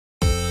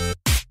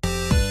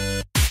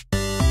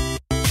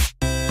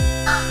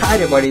Hi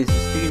everybody, this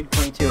is Studio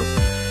 22,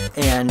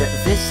 and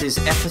this is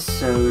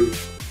episode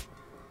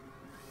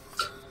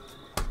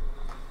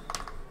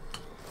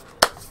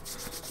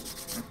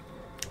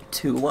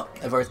 2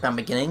 of Earthbound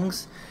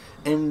Beginnings,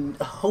 and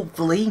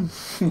hopefully,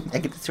 I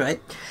get this right,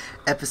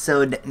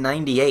 episode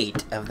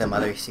 98 of the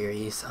Mother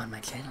series on my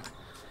channel.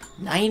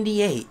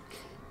 98!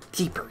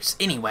 Jeepers.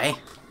 Anyway.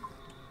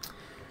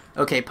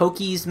 Okay,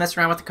 Pokey's messing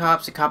around with the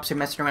cops are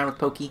messing around with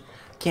Pokey.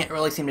 Can't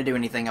really seem to do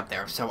anything up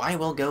there, so I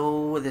will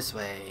go this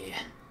way.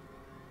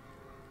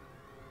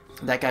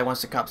 That guy wants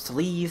the cops to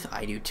leave.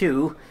 I do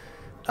too.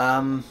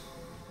 I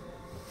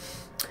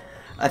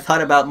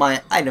thought about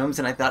my items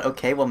and I thought,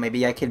 okay, well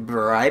maybe I could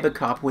bribe a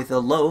cop with a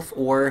loaf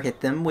or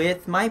hit them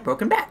with my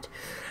broken bat.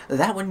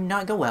 That would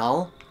not go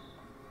well.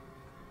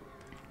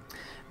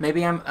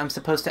 Maybe I'm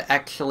supposed to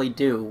actually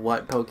do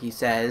what Pokey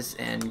says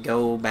and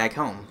go back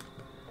home.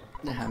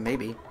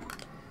 Maybe.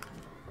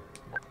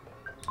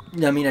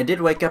 I mean, I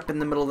did wake up in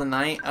the middle of the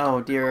night.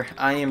 Oh dear,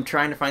 I am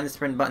trying to find the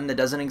sprint button that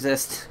doesn't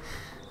exist.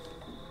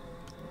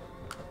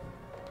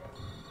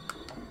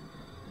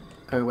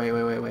 Oh, wait.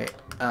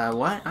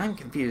 What? I'm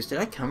confused. Did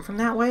I come from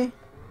that way?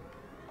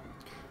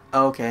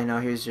 Okay, no,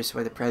 here's just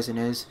where the present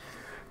is.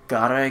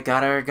 Got a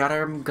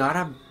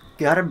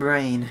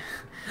brain.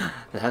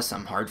 That's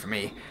something hard for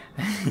me.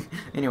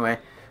 Anyway,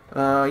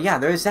 yeah,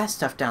 there's that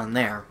stuff down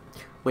there,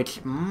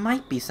 which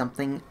might be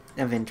something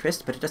of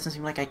interest, but it doesn't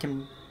seem like I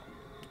can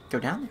go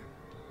down there.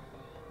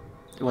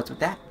 What's with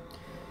that?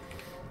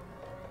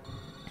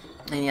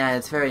 And yeah,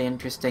 it's very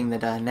interesting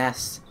that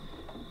Ness...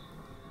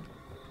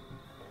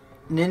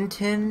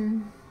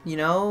 Ninten, you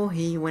know,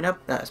 he went up,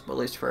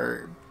 spoilers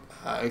for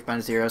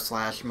Earthbound 0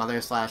 / Mother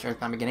 /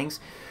 Earthbound Beginnings.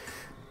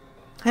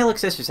 Hey, look,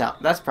 Sister's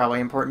out. That's probably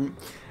important.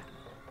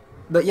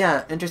 But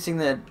yeah, interesting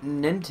that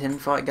Ninten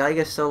fought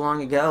Gaiga so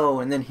long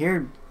ago, and then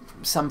here,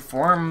 some link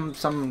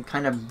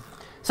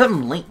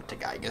to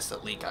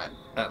Gaiga,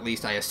 at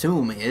least I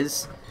assume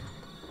is.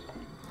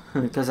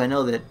 Because I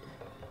know that,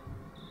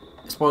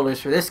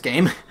 spoilers for this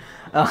game,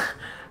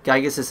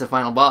 Gaigas is the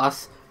final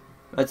boss.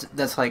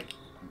 That's like...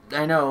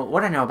 I know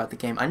what I know about the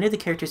game. I knew the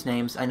characters'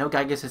 names. I know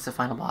Gaigas is the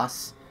final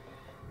boss.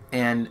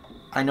 And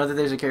I know that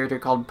there's a character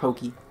called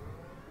Pokey.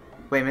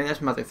 Wait a minute, that's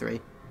Mother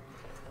 3.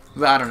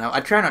 But I don't know. I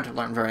try not to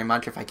learn very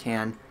much if I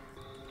can.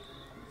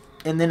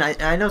 And then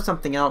I know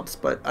something else,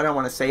 but I don't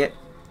want to say it.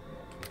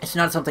 It's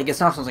not something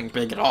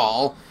big at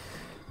all.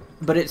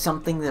 But it's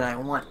something that I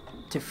want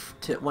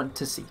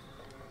to see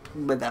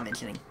without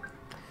mentioning.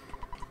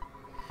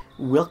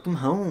 Welcome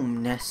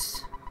home,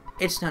 Ness.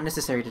 It's not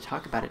necessary to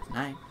talk about it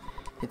tonight.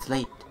 It's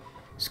late.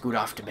 Scoot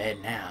off to bed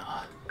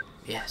now.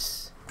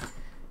 Yes.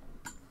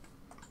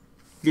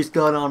 Just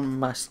got on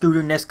my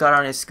scooter. Ness got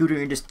on his scooter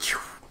and just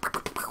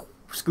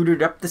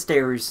scootered up the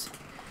stairs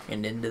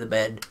and into the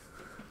bed.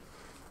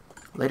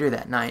 Later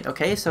that night.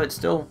 Okay, so it's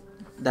still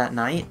that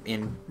night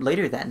and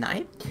later that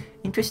night.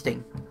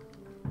 Interesting.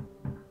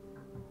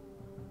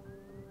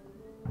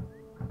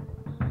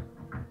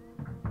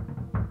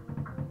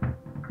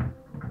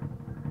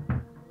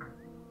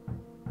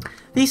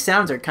 These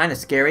sounds are kind of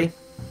scary.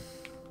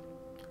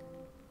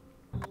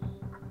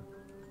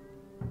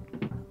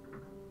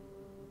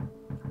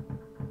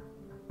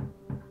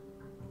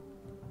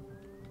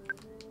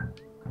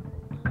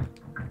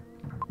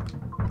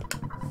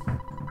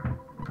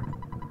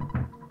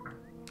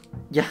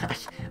 Yeah,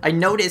 I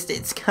noticed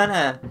it's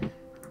kinda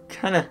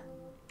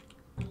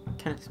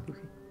spooky.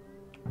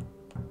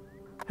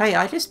 Hey,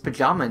 I just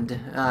pajamaed.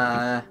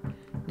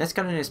 Ness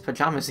got in his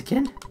pajamas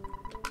again.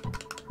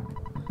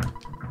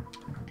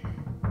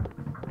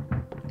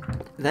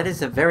 That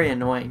is a very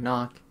annoying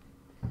knock.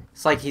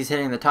 It's like he's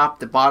hitting the top,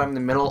 the bottom, the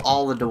middle,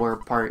 all the door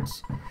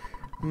parts.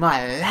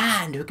 My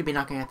land, who could be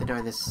knocking at the door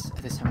at this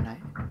time of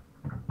night?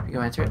 Can you go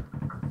answer it?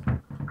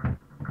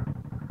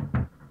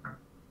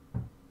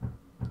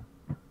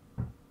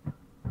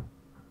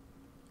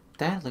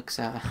 That looks,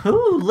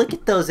 ooh, look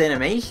at those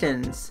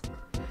animations!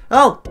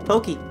 Oh,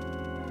 Pokey!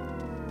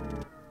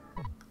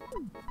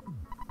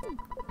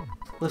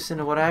 Listen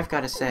to what I've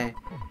got to say.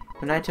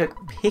 When I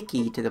took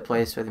Picky to the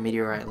place where the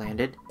meteorite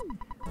landed...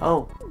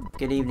 Oh,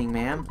 good evening,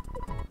 ma'am.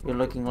 You're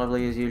looking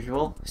lovely as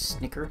usual.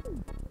 Snicker.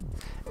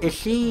 Is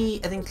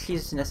she... I think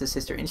she's Ness's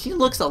sister, and she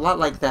looks a lot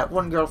like that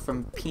one girl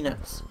from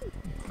Peanuts.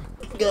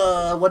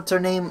 What's her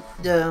name?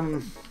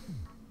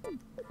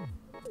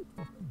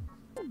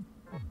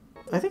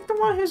 I think the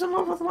one who's in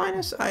love with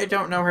Linus? I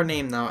don't know her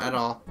name, though, at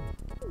all.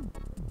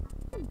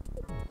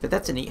 But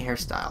that's a neat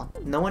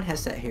hairstyle. No one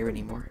has that hair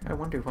anymore. I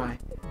wonder why.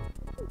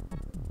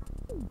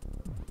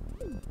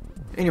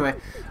 Anyway,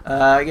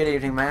 good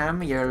evening,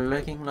 ma'am. You're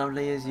looking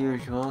lovely as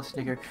usual,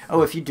 Snicker.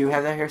 Oh, if you do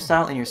have that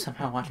hairstyle and you're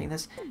somehow watching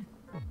this,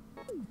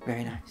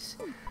 very nice.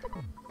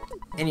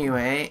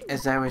 Anyway,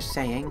 as I was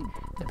saying,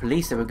 the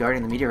police are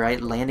regarding the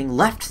meteorite landing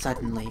left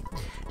suddenly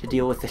to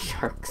deal with the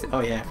sharks. Oh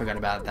yeah, I forgot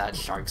about that.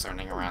 Sharks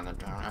running around the...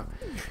 I don't know.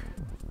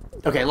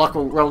 Okay,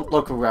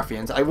 local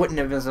ruffians. I wouldn't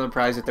have been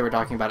surprised if they were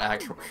talking about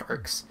actual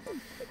sharks.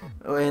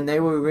 And they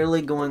were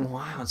really going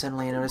wild.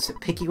 Suddenly I noticed that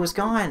Picky was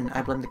gone.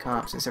 I blamed the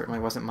cops. It certainly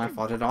wasn't my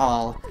fault at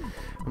all.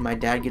 When my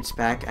dad gets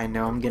back, I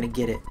know I'm gonna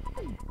get it.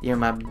 You're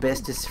my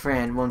bestest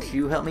friend. Won't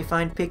you help me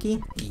find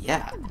Picky?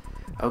 Yeah.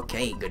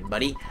 Okay, good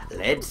buddy.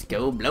 Let's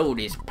go blow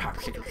this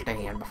popsicle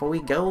stand. Before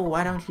we go,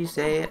 why don't you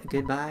say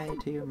goodbye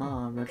to your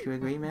mom? Don't you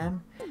agree,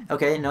 ma'am?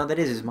 Okay, no, that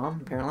is his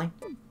mom, apparently.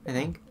 I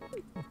think.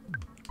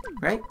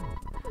 Right?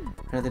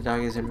 I know the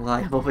dog is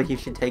unreliable, but you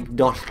should take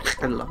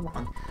Nostril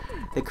along.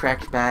 The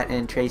cracked bat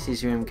in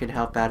Tracy's room could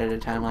help out at a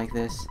time like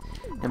this.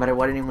 No matter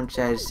what anyone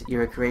says,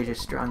 you're a courageous,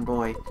 strong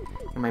boy.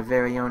 You're my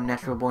very own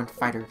natural-born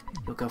fighter.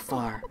 You'll go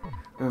far.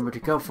 Remember to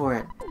go for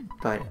it.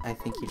 But I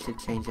think you should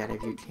change out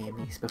of your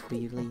jammies before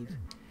you leave.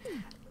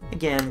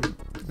 Again,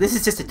 this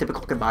is just a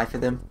typical goodbye for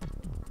them.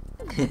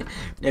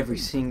 every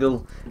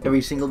single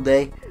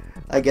day.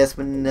 I guess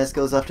when Ness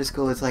goes off to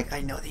school, it's like,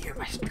 I know that you're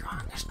my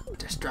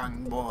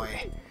strong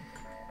boy.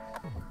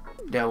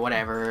 No,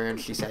 whatever. And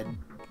she said,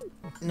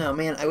 no,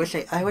 man, I wish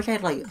I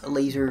had like a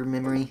laser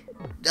memory.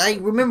 I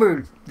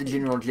remember the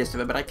general gist of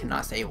it, but I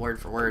cannot say it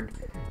word for word.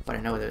 But I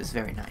know that it was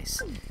very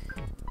nice.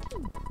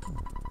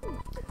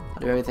 I'll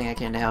do everything I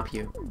can to help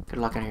you. Good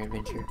luck on your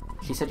adventure.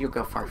 She said you'll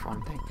go far for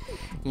one thing.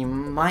 You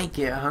might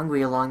get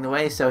hungry along the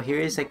way, so here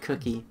is a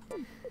cookie.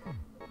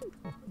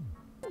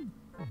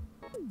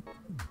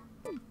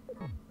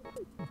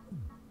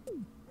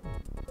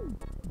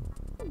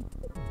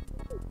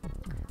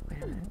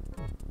 Wait a minute.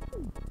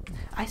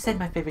 I said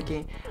my favorite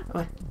game.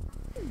 What?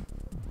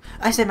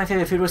 I said my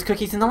favorite food was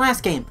cookies in the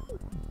last game.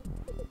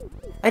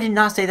 I did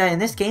not say that in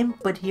this game,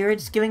 but here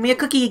it's giving me a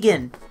cookie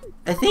again.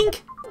 I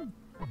think.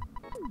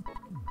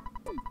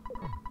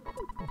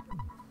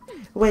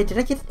 Wait, did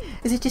I get...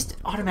 Is it just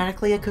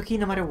automatically a cookie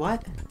no matter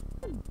what?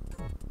 You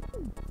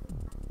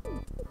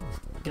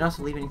can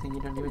also leave anything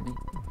you don't do with me.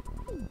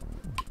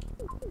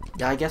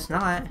 Yeah, I guess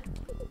not.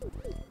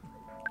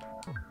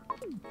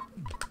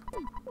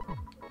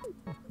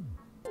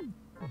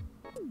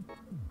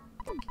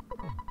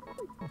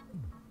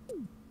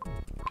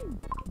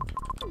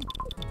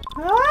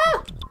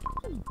 Ah!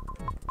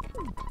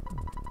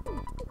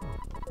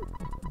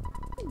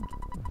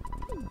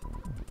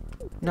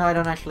 No, I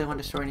don't actually want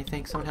to store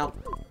anything. Someone help.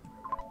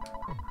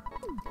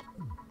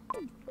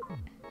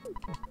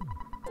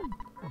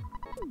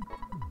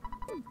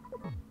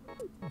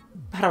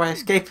 How do I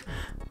escape?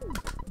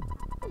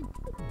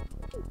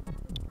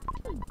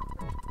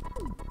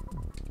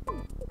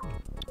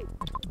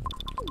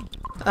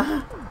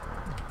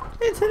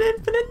 It's an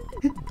infinite.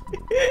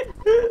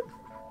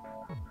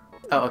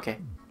 Oh, okay.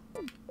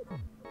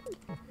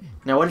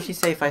 Now, what did she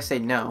say if I say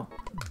no?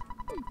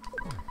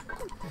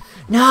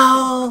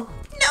 No!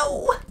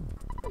 No!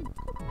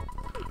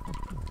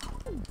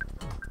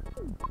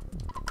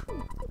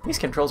 These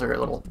controls are a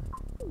little...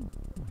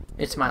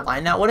 It's my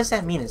line now. What does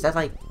that mean? Is that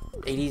like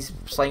 80s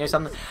slang or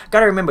something?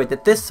 Gotta remember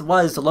that this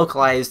was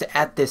localized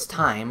at this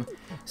time,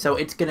 so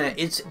it's gonna...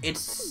 Its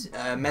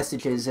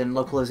messages and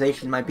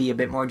localization might be a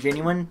bit more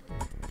genuine.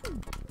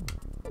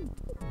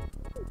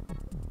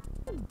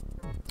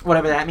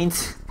 Whatever that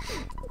means.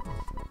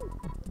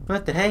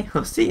 What the heck?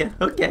 We'll see ya.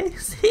 Okay.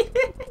 See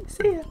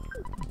ya.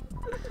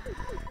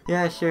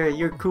 Yeah, sure.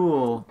 You're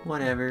cool.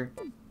 Whatever.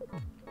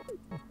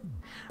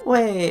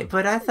 Wait,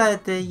 but I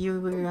thought that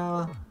you were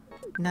all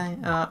nice.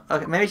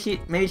 Okay.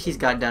 Maybe she's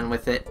got done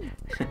with it.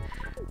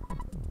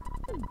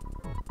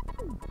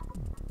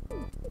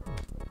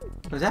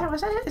 Is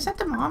that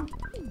the mom?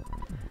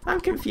 I'm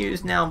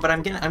confused now, but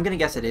I'm gonna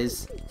guess it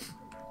is.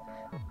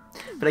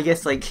 But I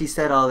guess like she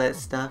said all that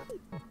stuff.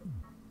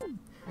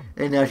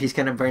 And now she's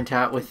kind of burnt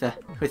out with the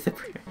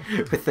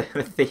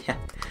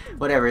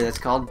whatever that's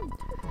called.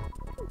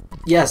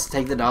 Yes,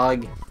 take the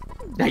dog.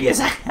 I guess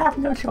I have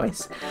no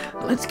choice.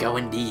 Let's go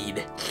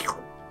indeed.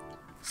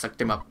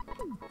 Sucked him up.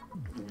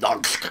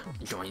 Dog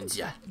joins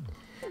ya.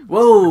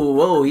 Whoa,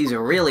 whoa, he's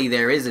really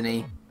there, isn't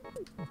he?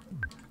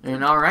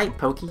 And all right,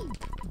 Pokey.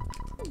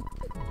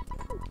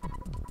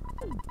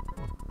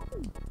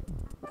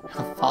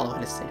 I'll follow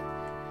at a safe.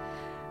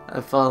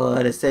 I'll follow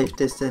at a safe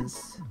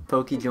distance.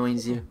 Pokey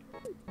joins you.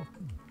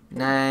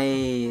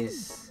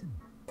 Nice.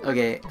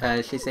 Okay,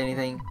 did she say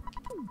anything?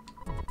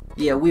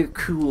 Yeah, we're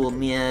cool,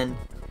 man.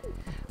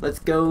 Let's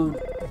go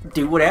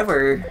do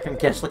whatever. I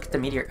guess look at the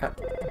meteor.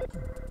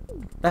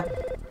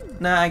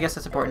 No, I guess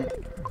that's important.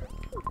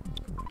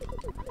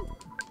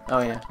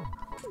 Oh, yeah.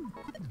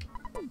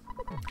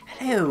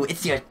 Hello,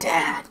 it's your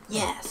dad.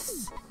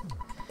 Yes.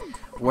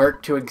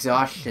 Work to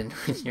exhaustion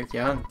when you're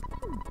young.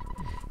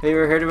 Have you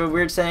ever heard of a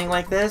weird saying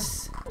like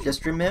this?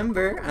 Just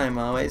remember, I'm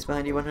always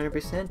behind you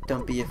 100%.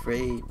 Don't be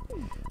afraid.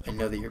 I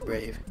know that you're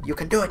brave. You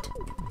can do it!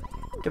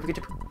 Don't forget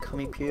to call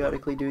me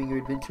periodically during your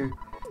adventure.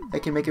 I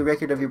can make a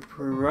record of your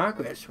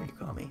progress when you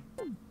call me.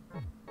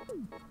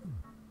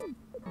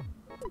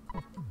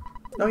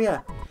 Oh yeah,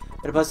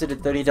 I deposited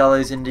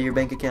 $30 into your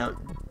bank account.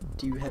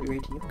 Do you have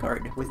your ATM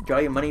card? Withdraw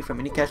your money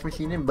from any cash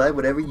machine and buy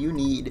whatever you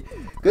need.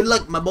 Good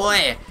luck, my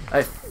boy!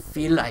 I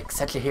feel like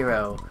such a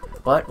hero.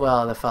 What?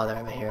 Well, the father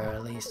of a hero,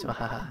 at least.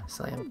 Wahaha.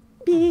 Slam.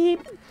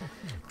 Beep.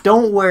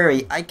 Don't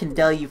worry, I can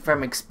tell you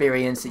from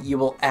experience that you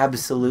will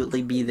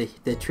absolutely be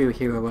the true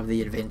hero of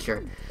the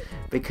adventure.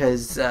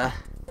 Because,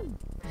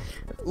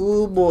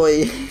 oh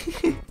boy.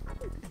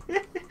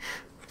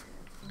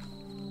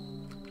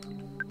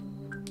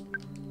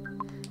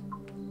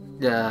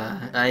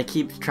 I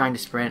keep trying to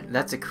sprint.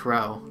 That's a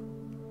crow.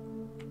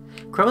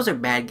 Crows are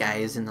bad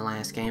guys in the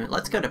last game.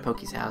 Let's go to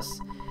Pokey's house.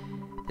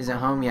 Is it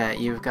home yet?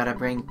 You've got to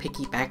bring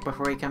Picky back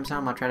before he comes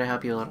home. I'll try to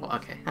help you a little.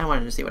 Okay. I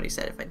wanted to see what he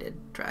said if I did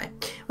try.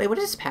 Wait, where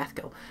does this path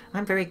go?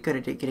 I'm very good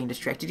at getting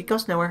distracted. It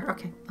goes nowhere.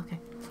 Okay, okay.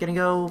 Gonna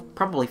go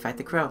probably fight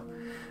the crow.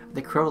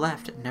 The crow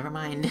left. Never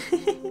mind.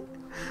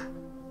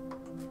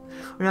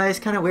 No, it's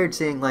kind of weird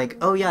seeing like,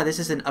 oh yeah, this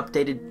is an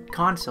updated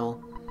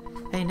console.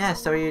 Hey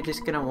Ness, are you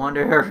just gonna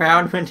wander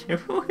around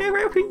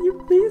wherever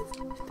you please?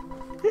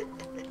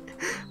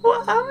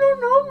 Well, I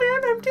don't know,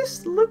 man. I'm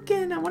just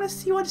looking. I want to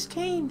see what's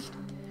changed.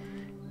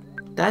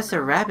 That's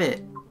a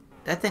rabbit.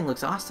 That thing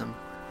looks awesome.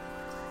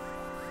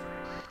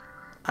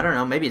 I don't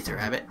know. Maybe it's a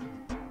rabbit.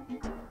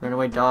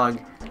 Runaway dog.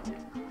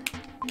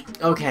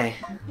 Okay.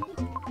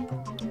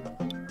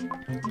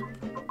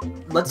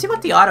 Let's see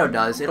what the auto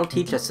does. It'll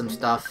teach us some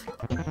stuff.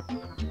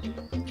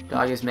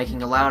 Dog is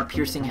making a loud,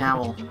 piercing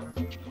howl.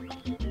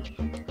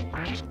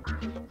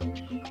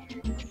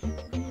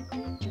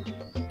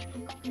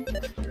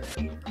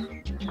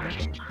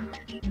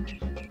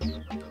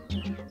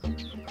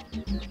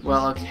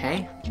 Well,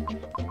 okay.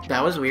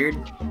 That was weird.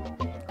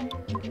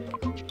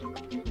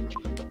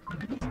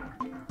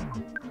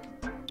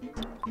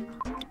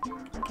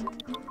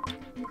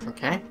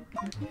 Okay.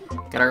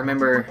 Gotta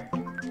remember...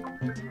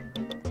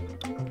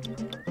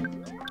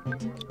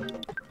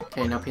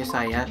 Okay, no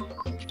PSI yet.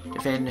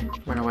 Defend,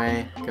 run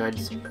away,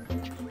 goods.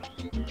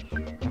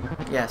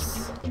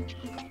 Yes.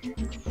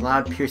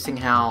 Loud, piercing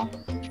howl.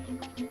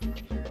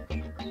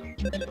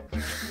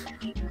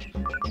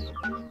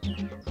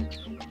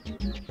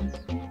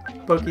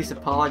 Pokey's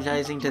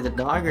apologizing to the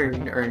dog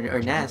or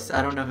Ness.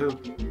 I don't know who.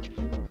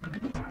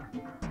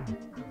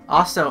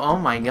 Also, oh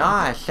my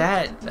gosh,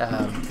 that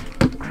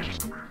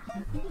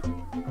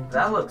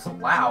looks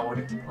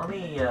loud. Let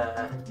me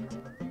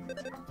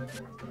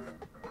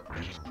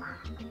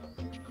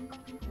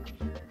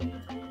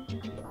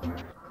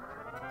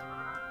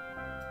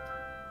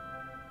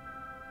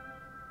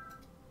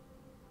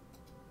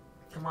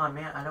Come on,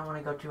 man. I don't want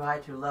to go too high,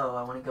 too low.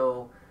 I want to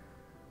go...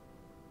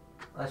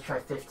 Let's try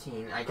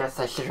 15. I guess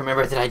I should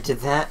remember that I did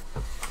that.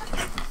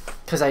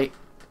 Because I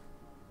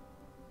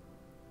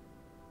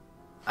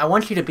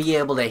want you to be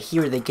able to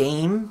hear the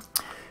game.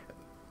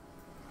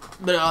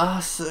 But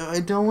also,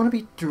 I don't want to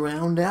be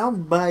drowned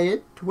out by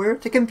it to where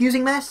it's a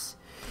confusing mess.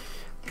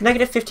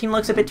 Negative 15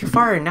 looks a bit too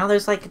far. Now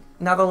there's like...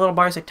 Now the little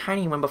bars are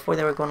tiny when before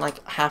they were going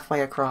like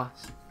halfway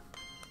across.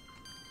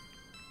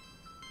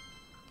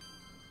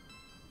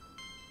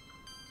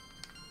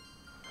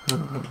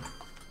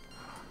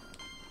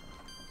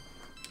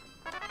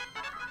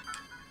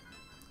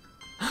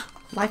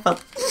 Life up.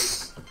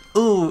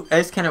 Ooh,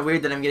 it's kind of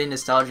weird that I'm getting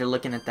nostalgia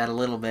looking at that a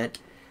little bit.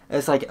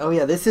 It's like, oh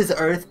yeah, this is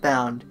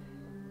Earthbound.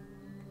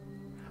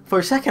 For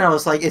a second I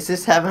was like, is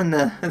this having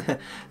the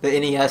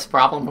NES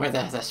problem where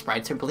the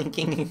sprites are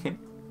blinking?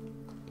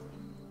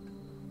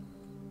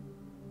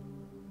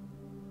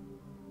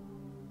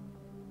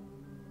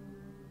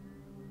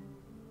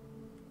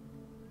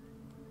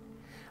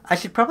 I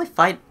should probably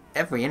fight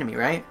every enemy,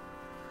 right?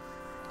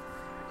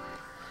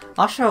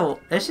 Also,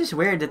 this is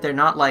weird that they're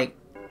not like,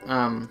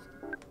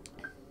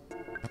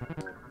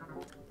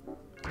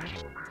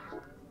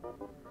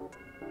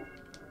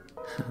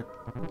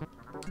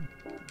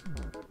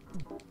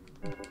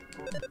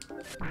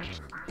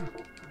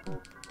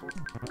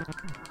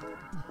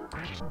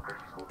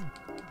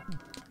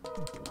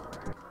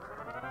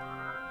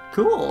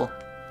 Cool.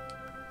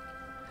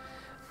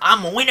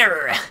 I'm a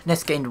winner!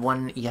 Ness gained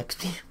 1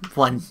 EXP.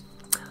 1.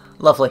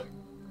 Lovely.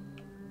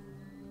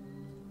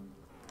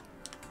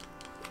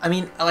 I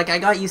mean, like, I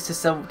got used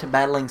to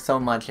battling so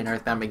much in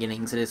Earthbound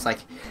Beginnings that it's like,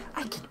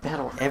 I could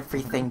battle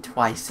everything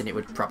twice and it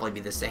would probably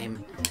be the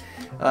same.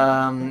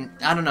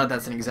 I don't know if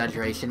that's an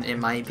exaggeration. It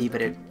might be,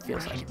 but it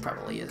feels like it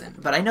probably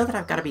isn't. But I know that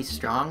I've got to be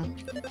strong.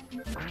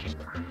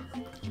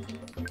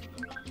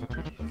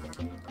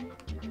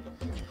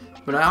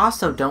 But I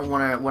also don't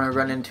want to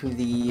run into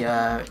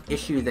the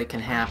issue that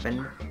can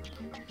happen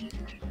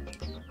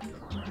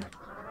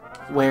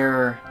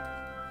where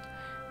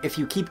if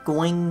you keep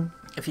going,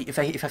 if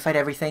I fight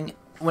everything,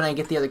 when I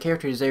get the other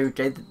characters,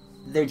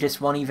 they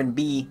just won't even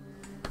be.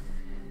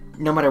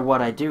 No matter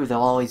what I do, they'll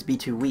always be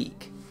too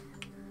weak.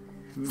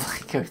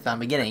 Like Earthbound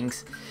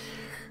Beginnings,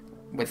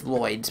 with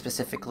Lloyd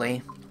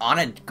specifically.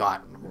 Anna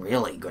got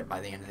really good by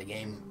the end of the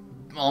game,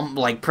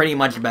 like pretty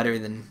much better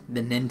than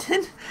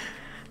Ninten.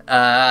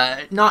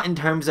 Not in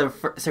terms of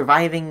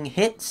surviving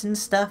hits and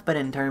stuff, but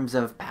in terms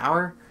of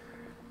power.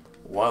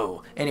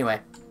 Whoa. Anyway.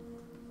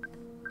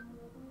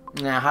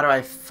 Now, how do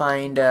I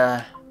find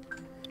the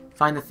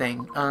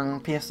thing?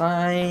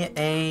 PSI,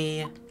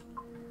 A...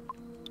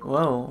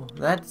 Whoa,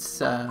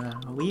 that's,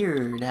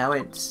 weird how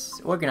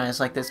it's organized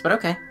like this, but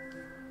okay.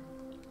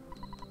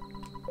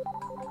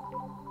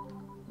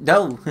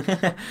 No!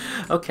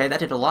 Okay, that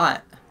did a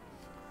lot.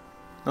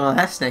 Well,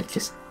 that snake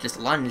just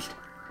lunged.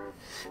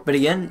 But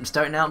again,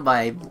 starting out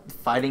by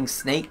fighting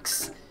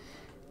snakes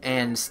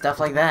and stuff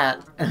like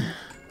that.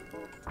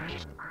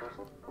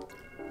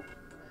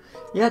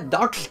 Yeah,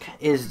 Dogsk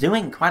is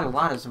doing quite a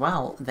lot as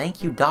well.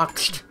 Thank you,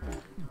 Dogsk.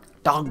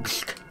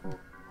 Dogsk.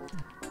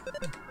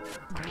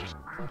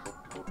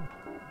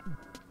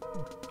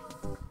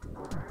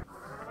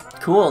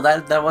 Cool,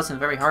 that wasn't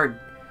very hard.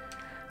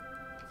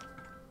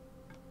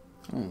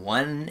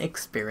 1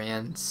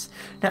 experience.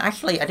 Now,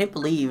 actually, I do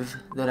believe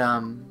that,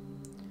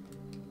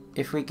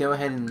 if we go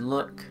ahead and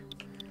look...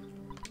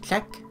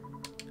 Check?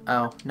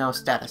 Oh, no,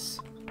 status.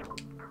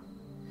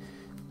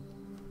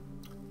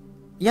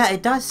 Yeah,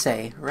 it does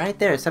say, right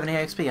there, 70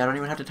 XP. I don't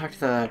even have to talk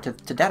to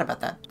Dad about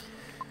that.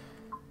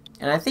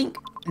 And I think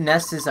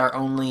Ness is the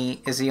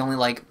only,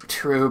 like,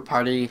 true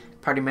party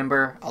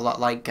member. A lot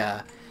like,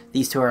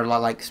 these two are a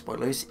lot like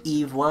spoilers.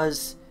 Eve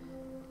was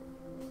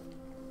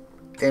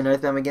in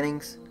Earthbound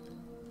Beginnings.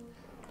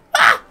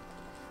 Ah!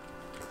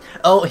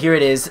 Oh, here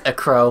it is, a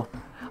crow.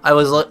 I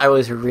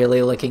was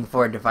really looking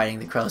forward to fighting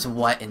the crows.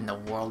 What in the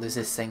world is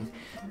this thing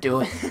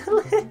doing?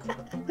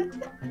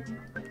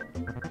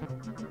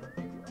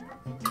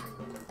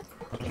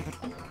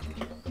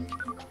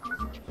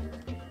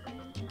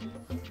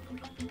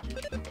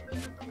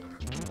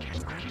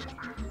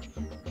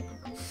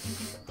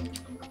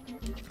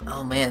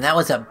 Oh man, that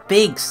was a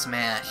big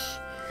smash.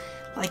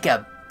 Like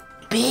a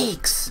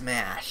big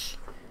smash.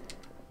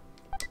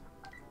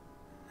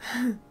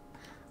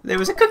 There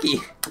was a cookie.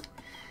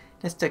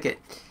 Just took it.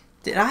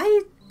 Did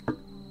I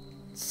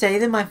say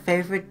that my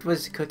favorite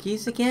was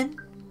cookies again?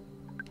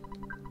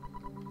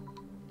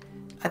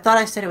 I thought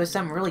I said it was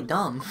something really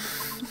dumb.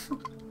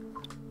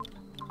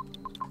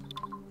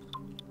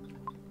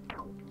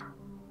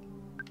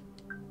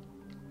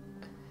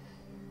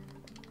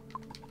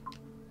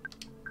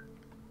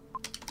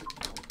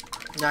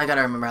 Now I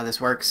gotta remember how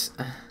this works.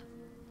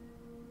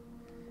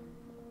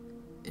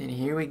 And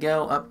here we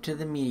go up to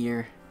the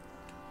meteor.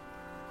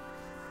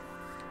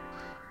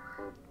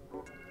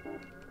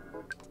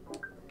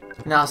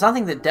 Now,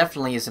 something that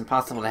definitely is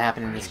impossible to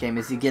happen in this game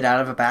is you get out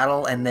of a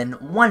battle and then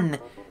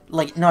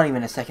not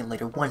even a second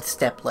later, 1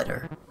 step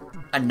later,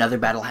 another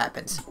battle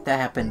happens. That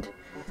happened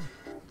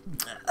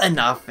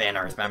enough in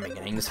Earthbound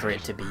Beginnings for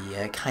it to be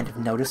kind of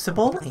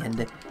noticeable and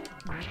a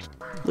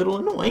little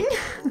annoying.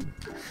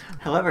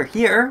 However,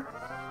 here,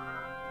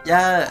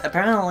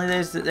 apparently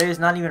there's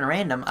not even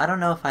random. I don't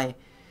know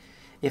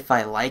if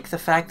I like the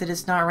fact that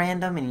it's not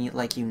random and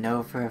you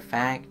know for a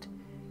fact.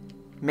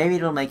 Maybe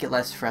it'll make it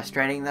less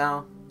frustrating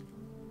though.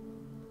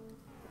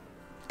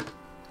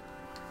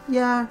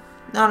 Yeah,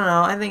 I don't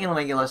know. I think it'll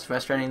make it less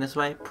frustrating this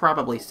way.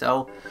 Probably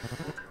so.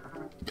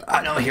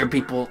 I don't hear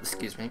people,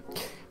 excuse me,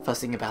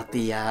 fussing about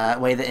the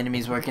way the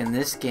enemies work in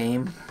this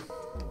game.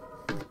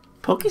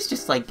 Pokey's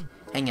just like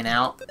hanging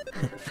out.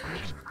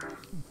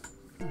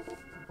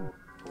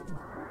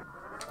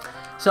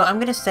 So I'm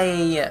gonna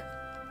say,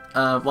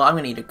 well, I'm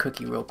gonna eat a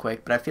cookie real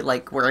quick, but I feel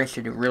like where I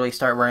should really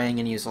start worrying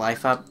and use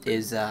life up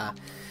is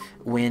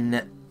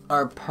when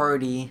our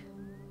party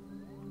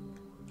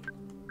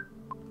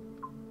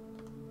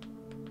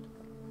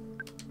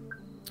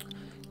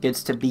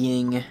gets to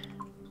being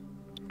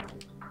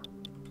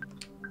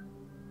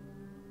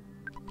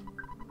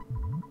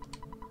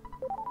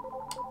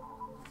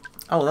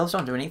oh, those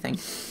don't do anything.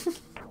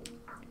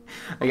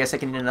 I guess I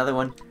can eat another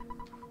one.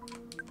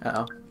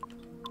 Uh-oh.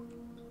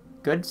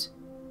 Goods?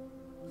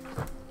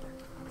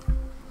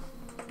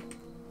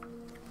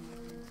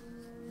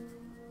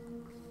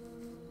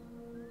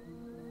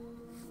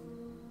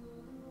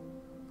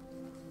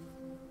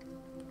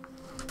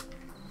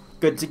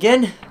 Goods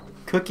again.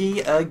 Cookie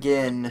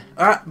again.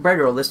 Bread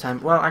roll this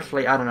time. Well,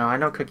 actually, I don't know. I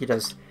know Cookie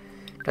does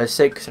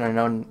 6, and I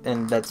know,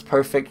 and that's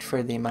perfect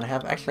for the amount I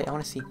have. Actually, I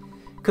want to see.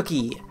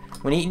 Cookie.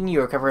 When eaten,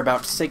 you recover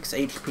about 6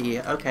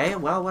 HP. Okay,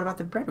 well, what about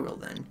the bread roll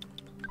then?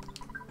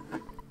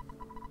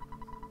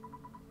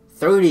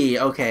 30.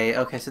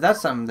 Okay. So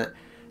that's something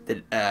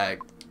that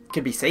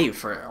could be saved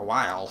for a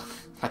while.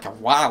 Like a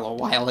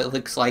while it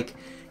looks like,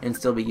 and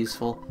still be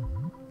useful.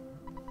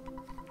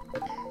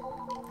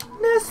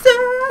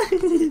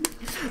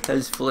 That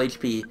was full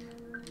HP.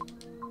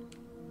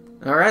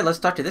 Alright, let's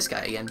talk to this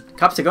guy again.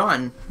 Cops are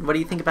gone. What do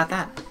you think about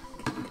that?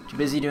 Too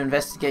busy to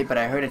investigate, but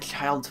I heard a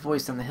child's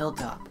voice on the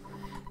hilltop.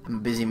 I'm a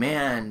busy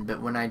man,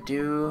 but when I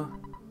do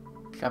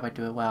job, I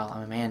do it well.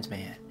 I'm a man's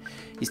man.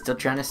 He's still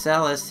trying to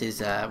sell us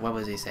his, what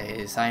was he say?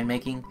 His sign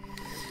making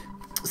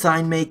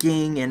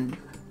and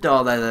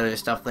all that other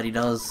stuff that he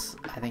does.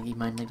 I think he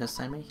mainly does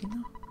sign making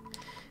though.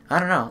 I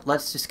don't know.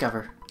 Let's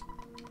discover.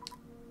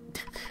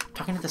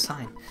 Talking to the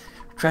sign.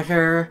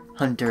 Treasure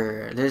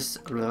hunter. This.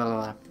 Blah, blah,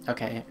 blah.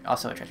 Okay,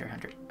 also a treasure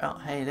hunter. Oh,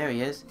 hey, there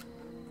he is.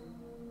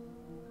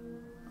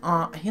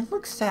 He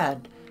looks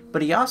sad,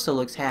 but he also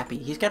looks happy.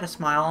 He's got a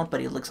smile,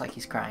 but he looks like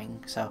he's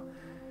crying. So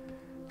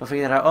we'll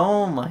figure that out.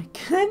 Oh my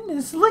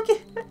goodness! Look at.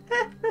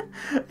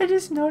 I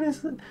just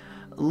noticed.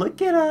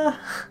 Look at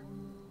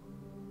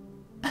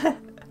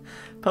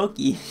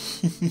Pokey.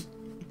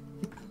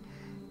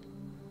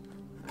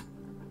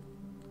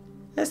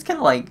 It's kind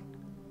of like...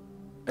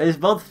 It's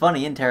both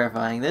funny and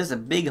terrifying. There's a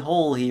big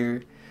hole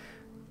here.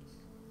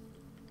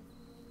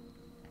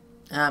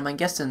 I'm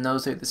guessing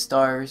those are the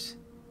stars.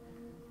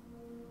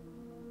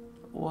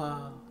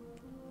 Whoa.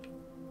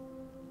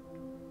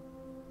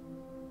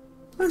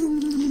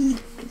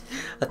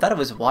 I thought it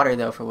was water,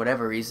 though, for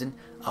whatever reason.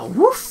 A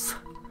woof!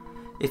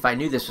 If I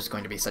knew this was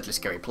going to be such a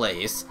scary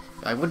place,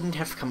 I wouldn't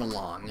have come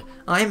along.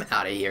 I'm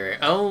out of here.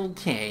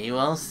 Okay,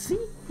 well, see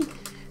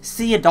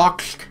ya,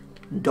 dogsk.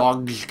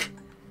 Dogsk.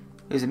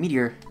 There's a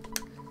meteor.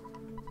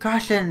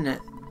 Caution!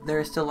 There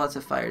are still lots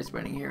of fires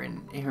burning here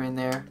and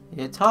there.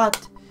 It's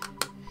hot.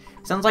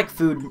 Sounds like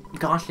food.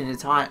 Caution,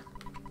 it's hot.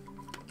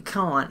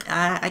 Come on.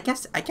 I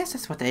guess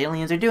that's what the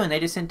aliens are doing.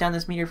 They just sent down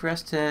this meteor for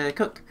us to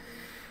cook.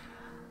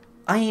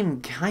 I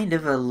am kind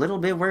of a little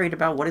bit worried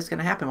about what is going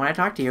to happen when I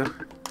talk to you.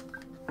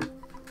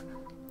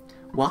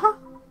 What?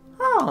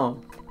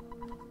 Oh.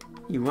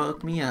 You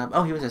woke me up.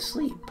 Oh, he was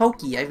asleep.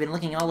 Pokey, I've been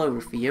looking all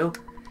over for you.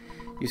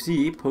 You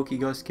see, Pokey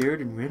got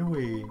scared and ran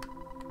away.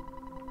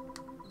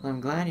 Well,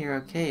 I'm glad you're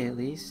okay, at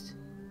least.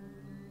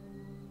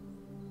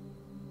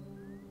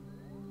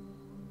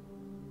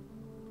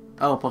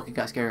 Oh, Pokey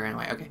got scared and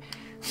ran away. Okay.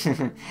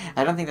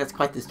 I don't think that's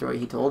quite the story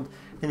he told.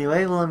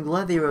 Anyway, well, I'm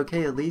glad that you're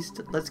okay, at least.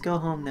 Let's go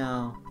home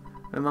now.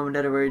 My mom and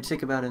dad are worried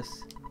sick about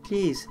us.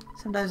 Jeez,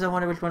 sometimes I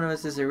wonder which one of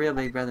us is a real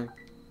big brother.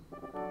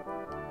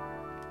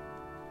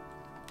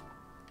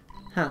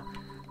 Huh.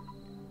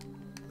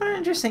 What an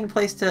interesting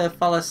place to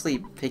fall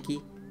asleep,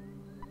 Picky.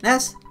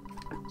 Ness?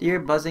 Do you hear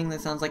buzzing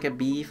that sounds like a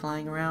bee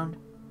flying around?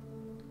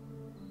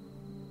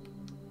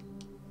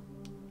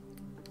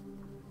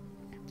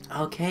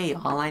 Okay,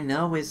 all I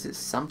know is that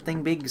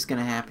something big is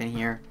gonna happen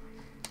here.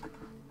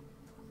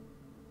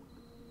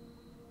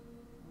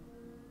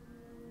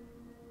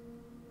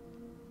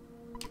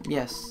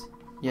 Yes.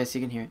 Yes,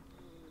 you can hear it.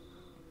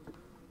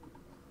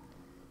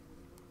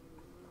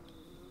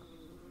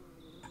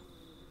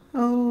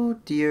 Oh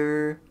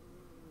dear.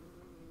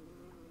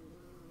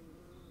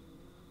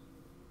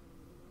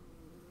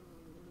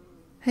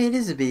 Hey, it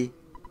is a bee.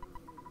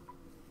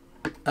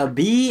 A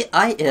bee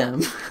I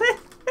am.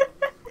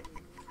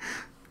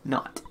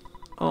 Not.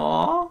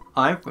 Aw,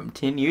 I'm from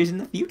 10 years in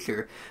the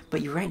future.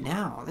 But you're right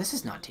now. This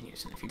is not 10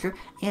 years in the future.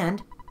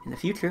 And, in the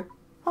future,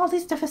 all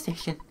this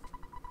devastation.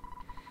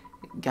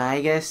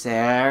 Gygus,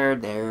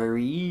 there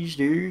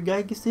Easter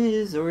Gygus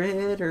is, or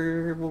it,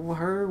 or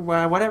her,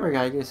 whatever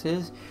Gygus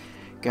is.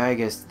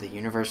 Gygus, the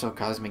universal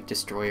cosmic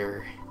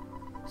destroyer,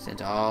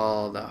 sent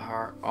all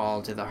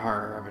to the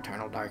horror of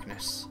eternal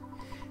darkness.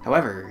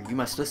 However, you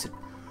must listen.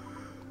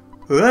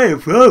 Where I am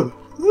from?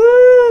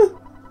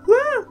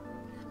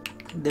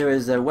 There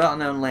is a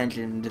well-known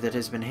legend that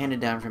has been handed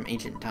down from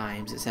ancient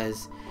times. It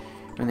says,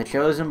 when the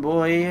chosen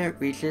boy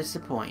reaches the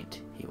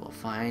point, he will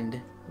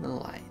find the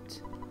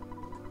light.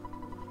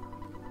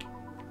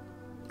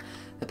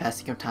 The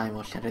passing of time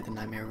will shatter the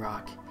nightmare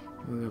rock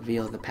and will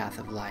reveal the path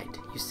of light.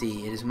 You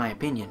see, it is my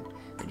opinion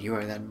that you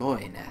are that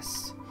boy,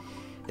 Ness.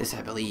 This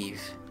I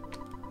believe.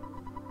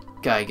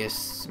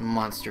 Gygus'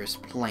 monstrous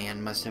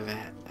plan must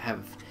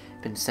have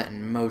been set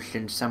in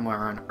motion somewhere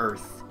on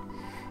Earth.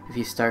 If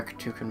you start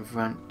to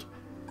confront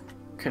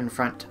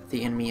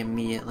the enemy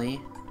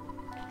immediately,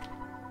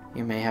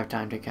 you may have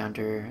time to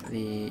counter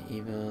the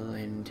evil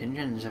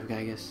intentions of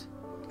Gygus.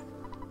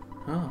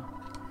 Oh.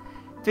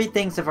 3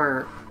 things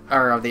are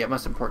of the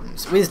utmost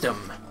importance.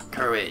 Wisdom,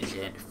 courage,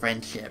 and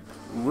friendship.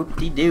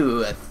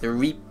 Whoop-de-doo,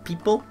 3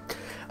 people.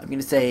 I'm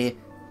gonna say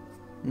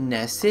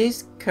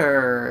Ness's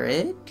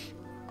courage,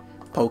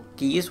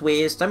 Pokey's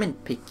wisdom,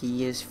 and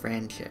Picky's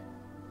friendship.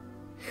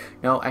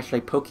 No,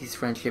 actually, Pokey's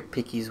friendship,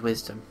 Picky's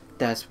wisdom.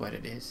 That's what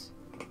it is.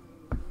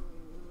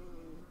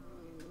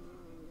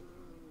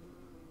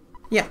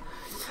 Yeah.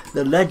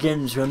 The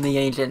legends from the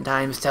ancient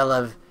times tell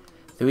of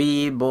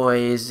 3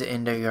 boys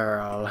and a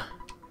girl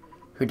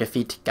who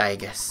defeat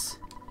Gygus.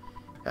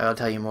 I'll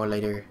tell you more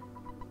later.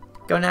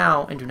 Go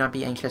now, and do not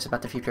be anxious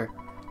about the future.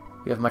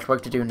 You have much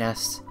work to do,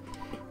 Ness.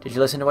 Did you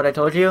listen to what I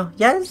told you?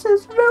 Yes,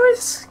 it's very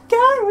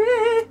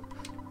scary!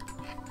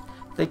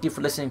 Thank you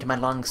for listening to my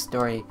long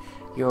story.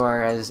 You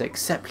are as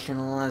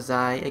exceptional as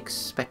I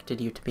expected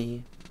you to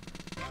be.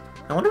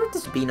 I wonder what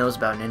this bee knows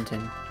about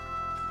Ninten.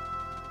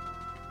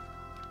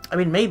 I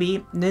mean,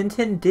 maybe.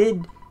 Ninten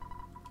did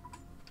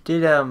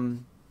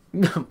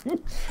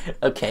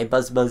okay,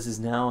 Buzz is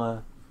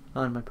now,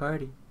 on my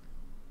party.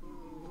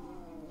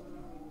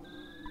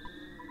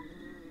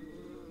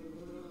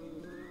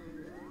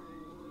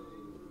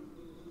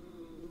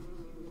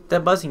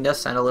 That buzzing does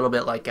sound a little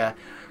bit like,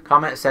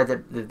 comment said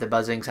that the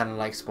buzzing sounded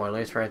like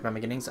spoilers for Earthbound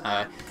Beginnings.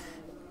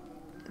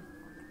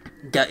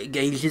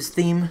 Gage's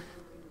theme?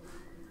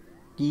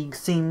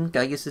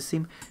 Gygus'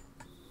 theme?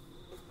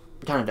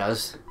 Kinda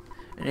does.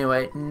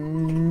 Anyway,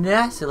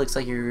 Ness, it looks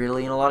like you're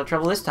really in a lot of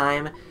trouble this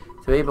time.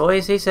 3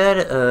 boys, he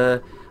said.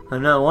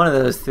 I'm not one of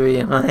those 3,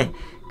 am I?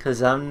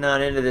 Because I'm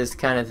not into this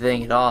kind of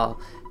thing at all.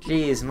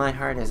 Jeez, my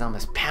heart is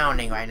almost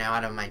pounding right now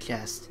out of my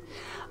chest.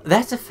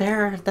 That's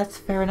fair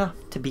enough,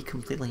 to be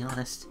completely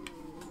honest.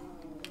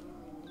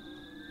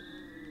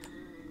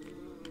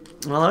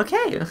 Well,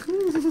 okay.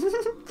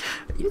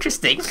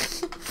 Interesting.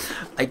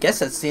 I guess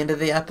that's the end of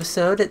the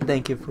episode.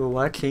 Thank you for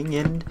watching,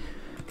 and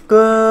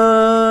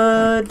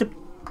goodbye.